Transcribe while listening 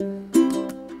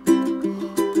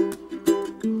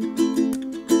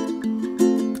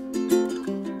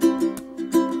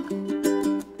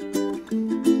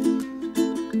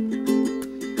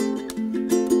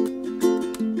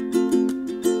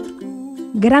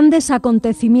Grandes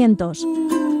acontecimientos.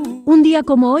 Un día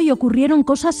como hoy ocurrieron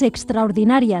cosas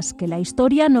extraordinarias que la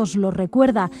historia nos lo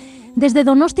recuerda. Desde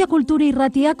Donostia Kultura y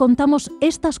Ratia contamos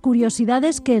estas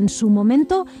curiosidades que en su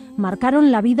momento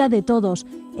marcaron la vida de todos,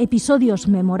 episodios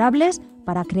memorables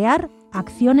para crear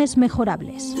acciones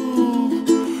mejorables.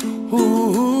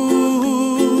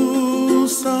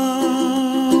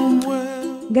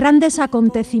 Grandes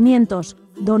acontecimientos,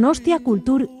 Donostia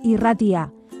Kultura y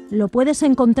Ratia. Lo puedes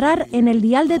encontrar en el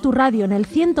dial de tu radio, en el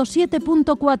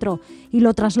 107.4, y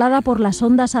lo traslada por las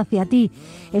ondas hacia ti.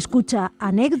 Escucha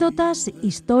anécdotas,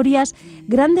 historias,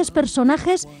 grandes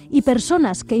personajes y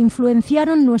personas que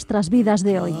influenciaron nuestras vidas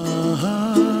de hoy.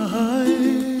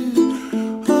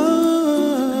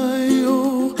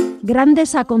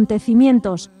 Grandes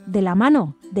acontecimientos, de la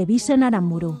mano de Bisen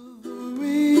Aramburu.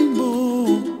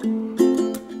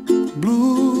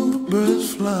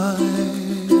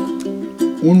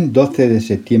 Un 12 de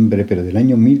septiembre, pero del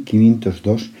año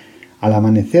 1502, al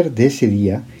amanecer de ese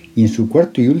día, y en su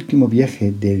cuarto y último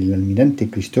viaje del almirante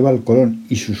Cristóbal Colón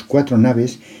y sus 4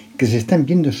 naves, que se están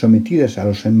viendo sometidas a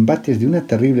los embates de una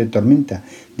terrible tormenta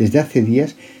desde hace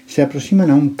días, se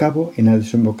aproximan a un cabo en la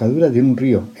desembocadura de un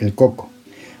río, el Coco.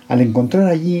 Al encontrar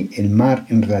allí el mar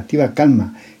en relativa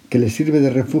calma que le sirve de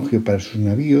refugio para sus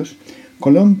navíos,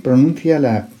 Colón pronuncia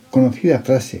la conocida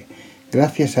frase: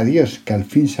 «Gracias a Dios que al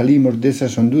fin salimos de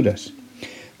esas honduras»,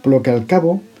 por lo que al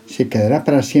cabo se quedará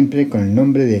para siempre con el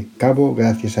nombre de Cabo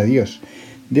Gracias a Dios.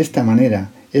 De esta manera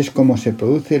es como se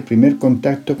produce el primer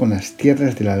contacto con las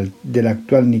tierras de la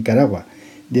actual Nicaragua.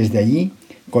 Desde allí,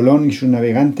 Colón y sus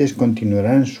navegantes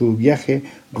continuarán su viaje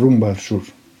rumbo al sur.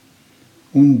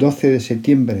 Un 12 de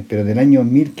septiembre, pero del año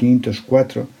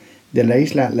 1504, de la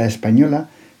isla La Española,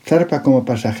 zarpa como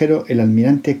pasajero el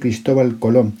almirante Cristóbal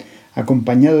Colón,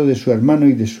 acompañado de su hermano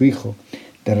y de su hijo,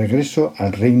 de regreso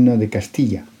al reino de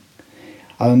Castilla,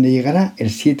 a donde llegará el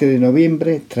 7 de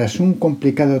noviembre tras un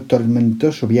complicado,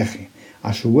 tormentoso viaje.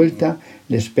 A su vuelta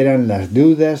le esperan las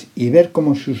deudas y ver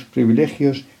cómo sus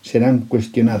privilegios serán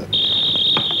cuestionados.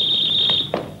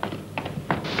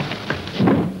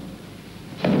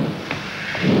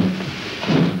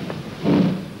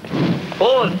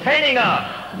 All standing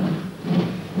up!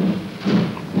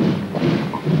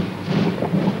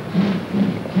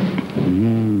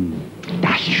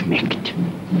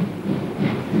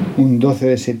 Un 12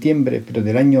 de septiembre, pero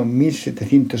del año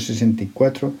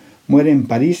 1764, muere en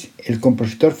París el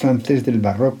compositor francés del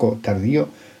barroco tardío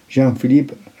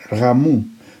Jean-Philippe Rameau,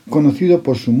 conocido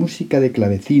por su música de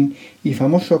clavecín y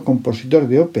famoso compositor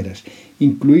de óperas,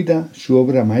 incluida su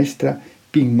obra maestra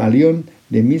Pigmalión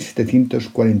de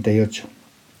 1748.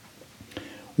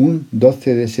 Un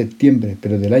 12 de septiembre,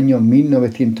 pero del año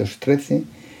 1913,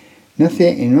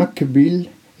 nace en Oakville,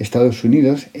 Estados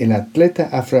Unidos, el atleta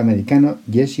afroamericano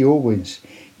Jesse Owens,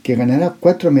 que ganará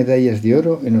 4 medallas de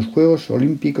oro en los Juegos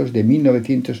Olímpicos de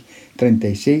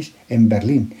 1936 en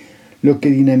Berlín, lo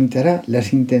que dinamitará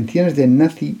las intenciones del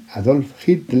nazi Adolf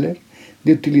Hitler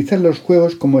de utilizar los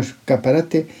Juegos como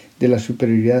escaparate de la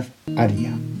superioridad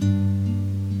aria.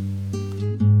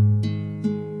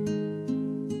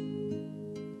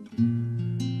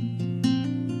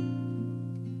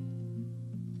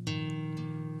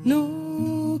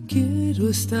 Quiero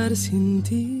estar sin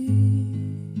ti.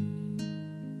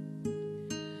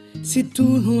 Si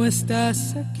tú no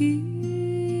estás aquí,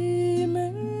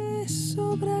 me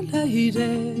sobra el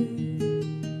aire.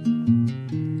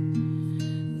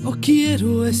 No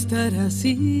quiero estar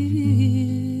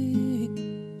así.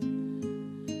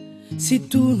 Si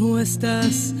tú no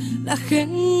estás, la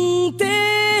gente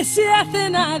se hace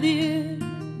nadie.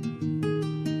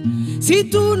 Si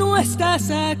tú no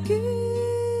estás aquí,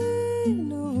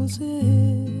 no sé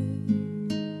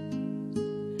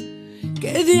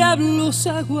qué diablos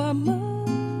hago amándote.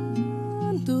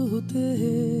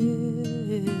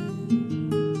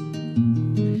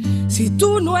 Si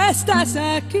tú no estás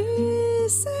aquí,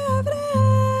 sabrás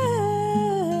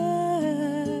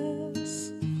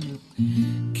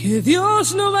que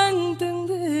Dios no va a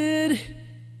entender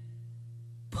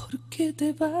por qué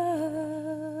te vas.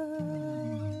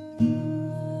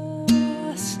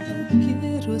 No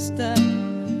quiero estar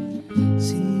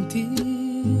sin ti.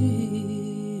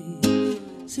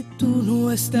 Si tú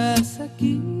no estás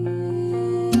aquí,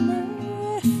 me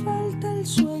falta el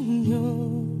sueño.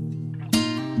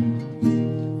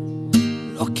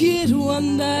 No quiero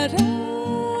andar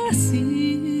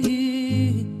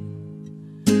así,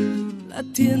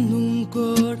 latiendo un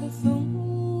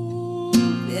corazón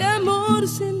de amor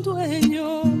sin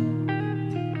dueño.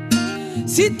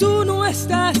 Si tú no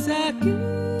estás aquí,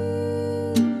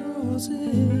 no sé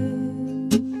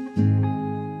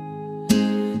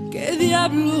qué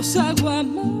diablos hago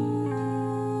amándote?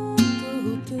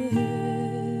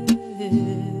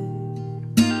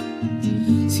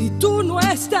 Si tú no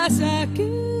estás aquí,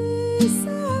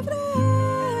 sabrás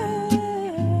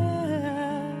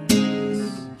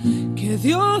que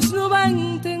Dios no va a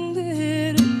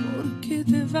entender por qué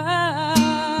te vas.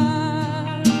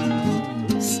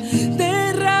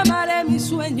 Derramaré mis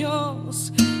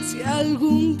sueños si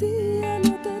algún día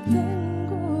no te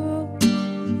tengo.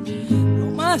 Lo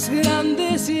más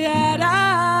grande se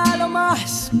hará lo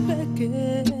más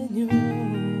pequeño.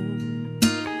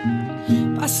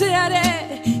 Pasearé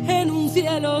en un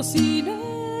cielo sin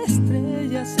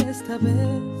estrellas esta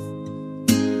vez,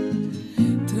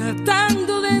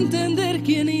 tratando de entender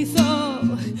quién hizo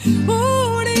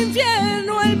un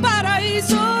infierno el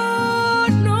paraíso.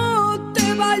 No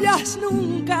te vayas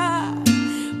nunca,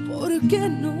 porque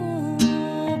no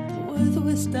puedo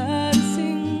estar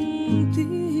sin ti.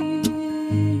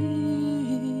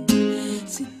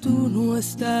 Si tú no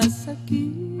estás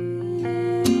aquí,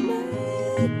 me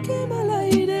quema el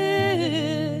aire.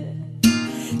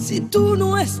 Si tú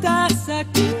no estás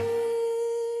aquí,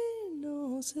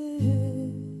 no sé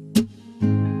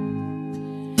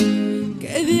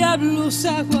qué diablos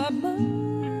hago amándote.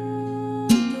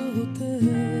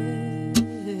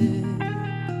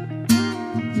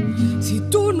 Si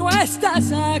tú no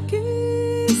estás aquí,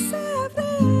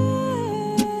 sabrás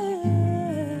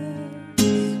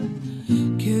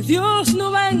que Dios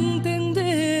no va a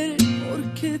entender por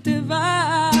qué te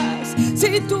vas.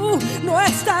 Si tú no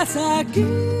estás aquí,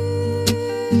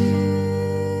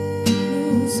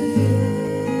 no sé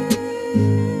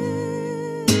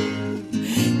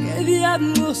qué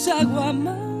diablos hago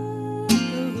amándote.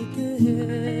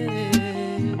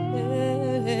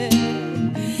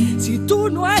 Si tú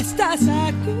no estás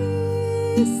aquí,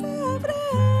 sabrás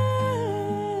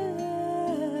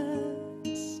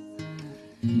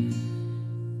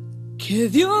que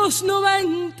Dios no va a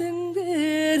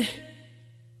entender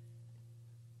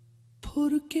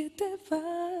por qué te vas.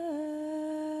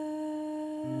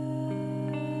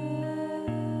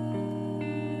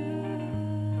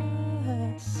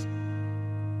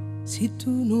 Si tú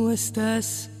no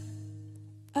estás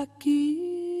aquí.